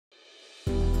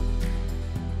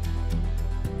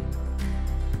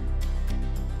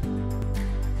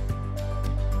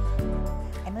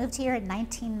moved here in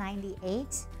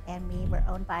 1998, and we were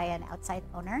owned by an outside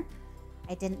owner.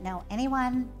 I didn't know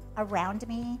anyone around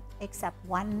me except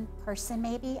one person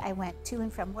maybe. I went to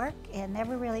and from work and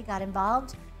never really got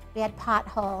involved. We had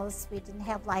potholes, we didn't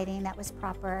have lighting that was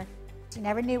proper. You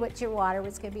never knew what your water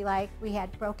was going to be like. We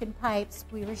had broken pipes,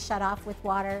 we were shut off with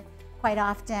water quite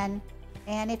often.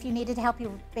 And if you needed help, you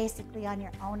were basically on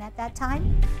your own at that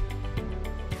time.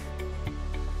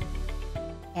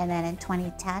 And then in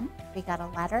 2010, we got a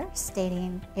letter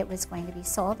stating it was going to be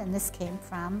sold, and this came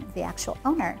from the actual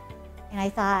owner. And I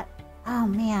thought, oh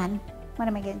man, what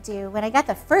am I going to do? When I got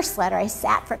the first letter, I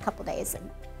sat for a couple days and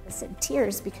was in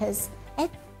tears because I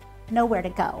had nowhere to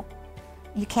go.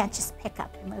 You can't just pick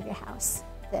up and move your house.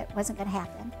 That wasn't going to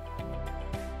happen.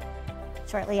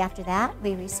 Shortly after that,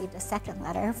 we received a second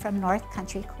letter from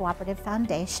Northcountry Cooperative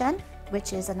Foundation,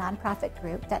 which is a nonprofit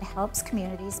group that helps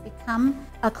communities become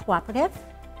a cooperative.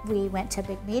 We went to a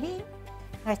big meeting.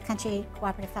 Northcountry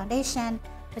Cooperative Foundation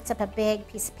puts up a big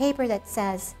piece of paper that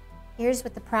says, here's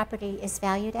what the property is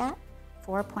valued at,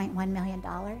 $4.1 million,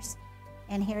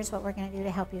 and here's what we're going to do to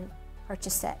help you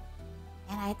purchase it.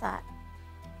 And I thought,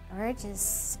 we're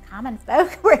just common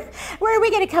folk. Where are we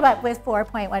going to come up with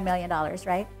 $4.1 million,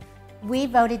 right? We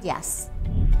voted yes.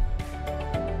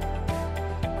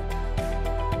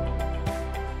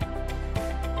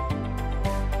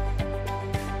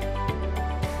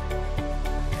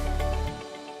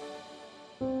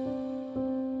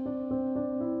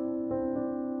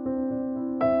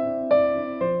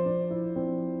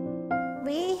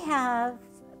 We have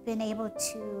been able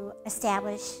to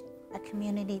establish a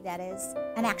community that is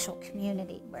an actual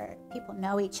community where people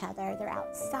know each other. They're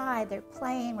outside, they're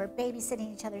playing, we're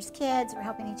babysitting each other's kids, we're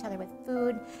helping each other with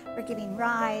food, we're giving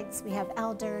rides, we have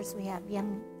elders, we have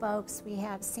young folks, we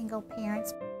have single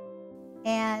parents,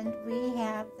 and we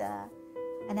have the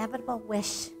inevitable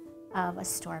wish of a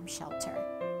storm shelter.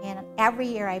 And every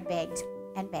year I begged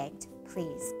and begged,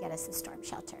 please get us a storm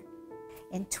shelter.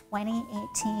 In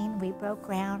 2018, we broke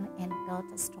ground and built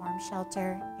a storm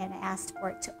shelter and asked for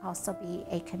it to also be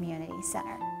a community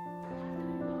center.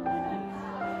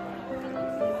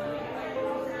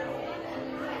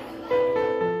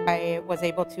 I was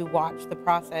able to watch the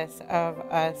process of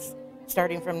us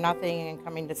starting from nothing and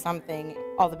coming to something.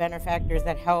 All the benefactors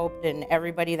that helped and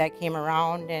everybody that came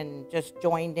around and just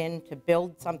joined in to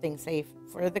build something safe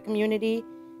for the community.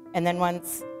 And then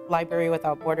once Library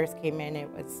Without Borders came in, it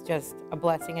was just a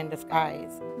blessing in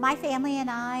disguise. My family and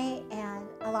I, and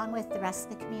along with the rest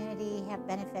of the community, have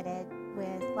benefited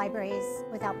with Libraries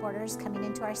Without Borders coming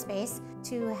into our space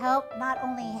to help not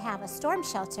only have a storm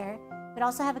shelter, but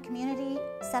also have a community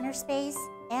center space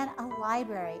and a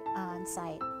library on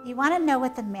site. You want to know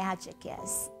what the magic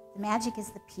is. The magic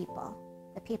is the people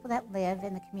that live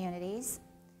in the communities,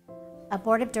 a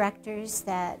board of directors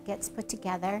that gets put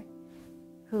together,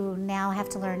 who now have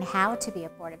to learn how to be a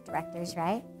board of directors,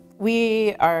 right?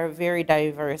 We are a very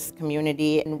diverse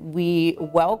community and we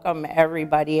welcome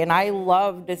everybody, and I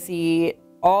love to see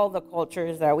all the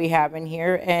cultures that we have in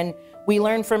here, and we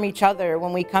learn from each other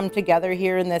when we come together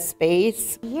here in this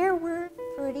space. Here we're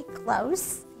pretty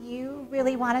close. You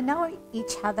really want to know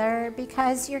each other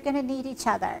because you're going to need each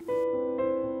other.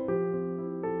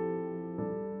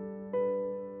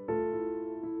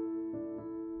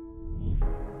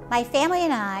 My family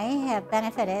and I have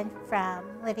benefited from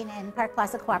living in Park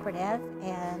Plaza Cooperative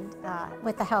and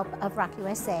with the help of ROC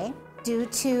USA due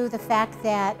to the fact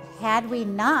that had we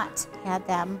not had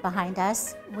them behind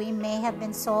us, we may have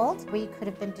been sold, we could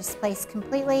have been displaced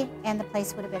completely, and the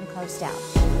place would have been closed down.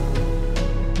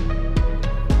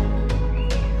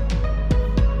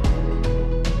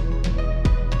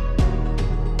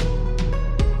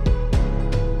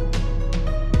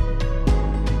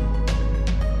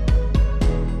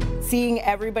 Seeing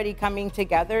everybody coming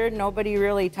together, nobody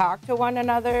really talked to one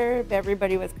another.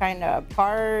 Everybody was kind of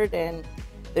apart, and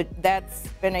that's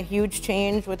been a huge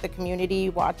change with the community,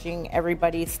 watching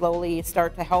everybody slowly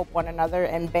start to help one another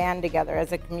and band together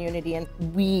as a community. And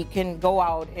we can go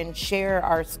out and share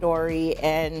our story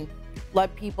and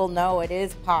let people know it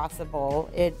is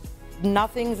possible.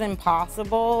 Nothing's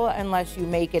impossible unless you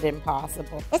make it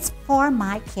impossible. It's for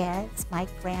my kids, my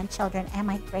grandchildren, and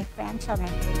my great-grandchildren.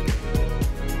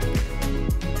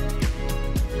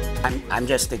 I'm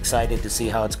just excited to see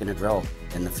how it's going to grow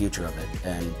in the future of it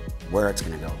and where it's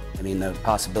going to go. I mean, the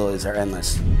possibilities are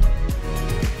endless.